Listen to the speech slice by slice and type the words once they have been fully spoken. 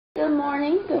Good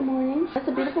morning. Good morning. It's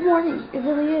a beautiful morning. It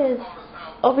really is.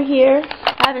 Over here,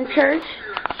 having church.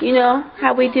 You know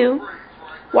how we do.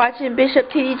 Watching Bishop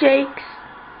T.D. Jakes,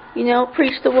 you know,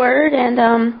 preach the word, and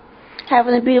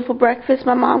having a beautiful breakfast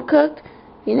my mom cooked.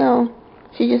 You know,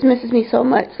 she just misses me so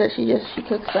much that she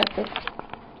cooks breakfast.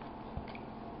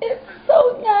 It's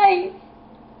so nice.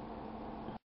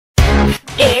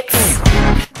 It's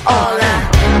all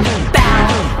about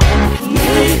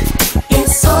me.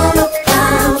 It's all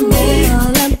about me.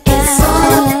 It's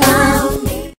all about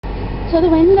me. To the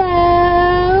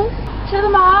window. To the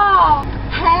mall.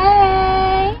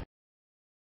 Hey.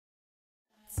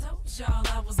 Told y'all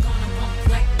I was gonna bump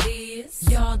like this.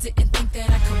 Y'all didn't think that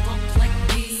I could bump like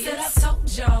this. Said I told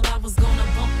y'all I was gonna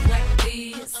bump like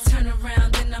this. Turn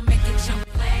around and I make it jump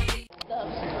like The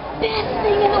best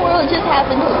thing in the world just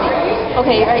happened to me.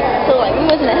 Okay, right? So, like, we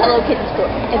was in a Hello Kitty store.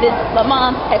 And then my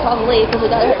mom had called the lady because we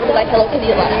got her to like Hello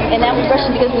Kitty a lot. And now we're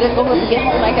rushing because we're going to go home and get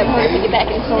home. I got hurry to get back,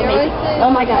 and it's so amazing.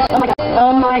 Oh my gosh, oh my gosh,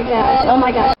 oh my gosh, oh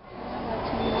my gosh.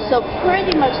 So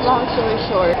pretty much, long story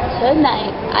short,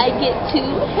 tonight I get to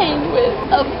hang with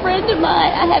a friend of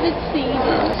mine I haven't seen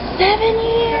in 7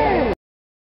 years.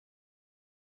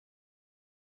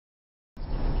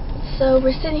 So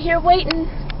we're sitting here waiting.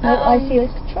 I see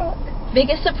this truck.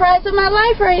 Biggest surprise of my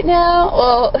life right now.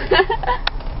 Well,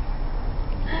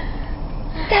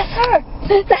 that's her.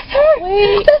 That's her.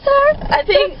 Wait, that's her. I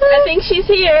think she's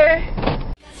here.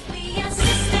 We are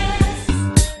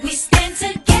sisters. We stand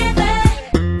together.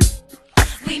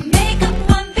 We make up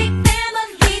one big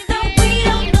family. Though we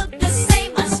don't look the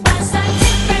same, our spots are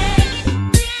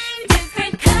different.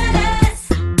 Different colors.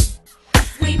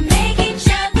 We make each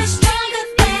other stronger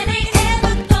than ain't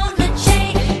ever gonna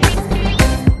change.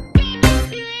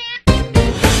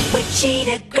 We're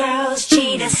cheetah girls,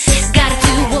 cheetahs. Gotta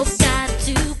do what gotta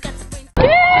do. Got to bring.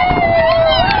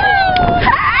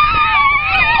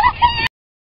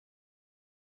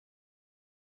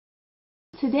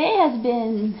 Today has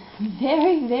been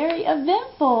very, very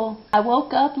eventful. I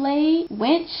woke up late,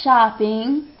 went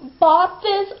shopping, bought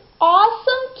this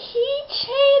awesome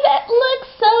keychain that looks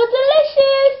so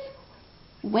delicious.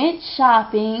 Went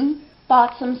shopping,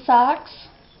 bought some socks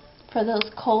for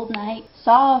those cold nights.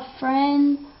 Saw a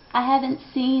friend I haven't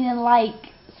seen in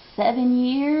like 7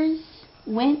 years.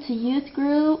 Went to youth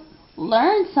group,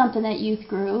 learned something at youth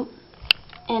group.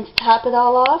 And to top it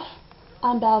all off,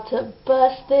 I'm about to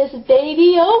bust this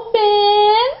baby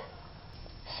open.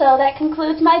 So that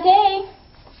concludes my day.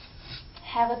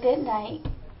 Have a good night.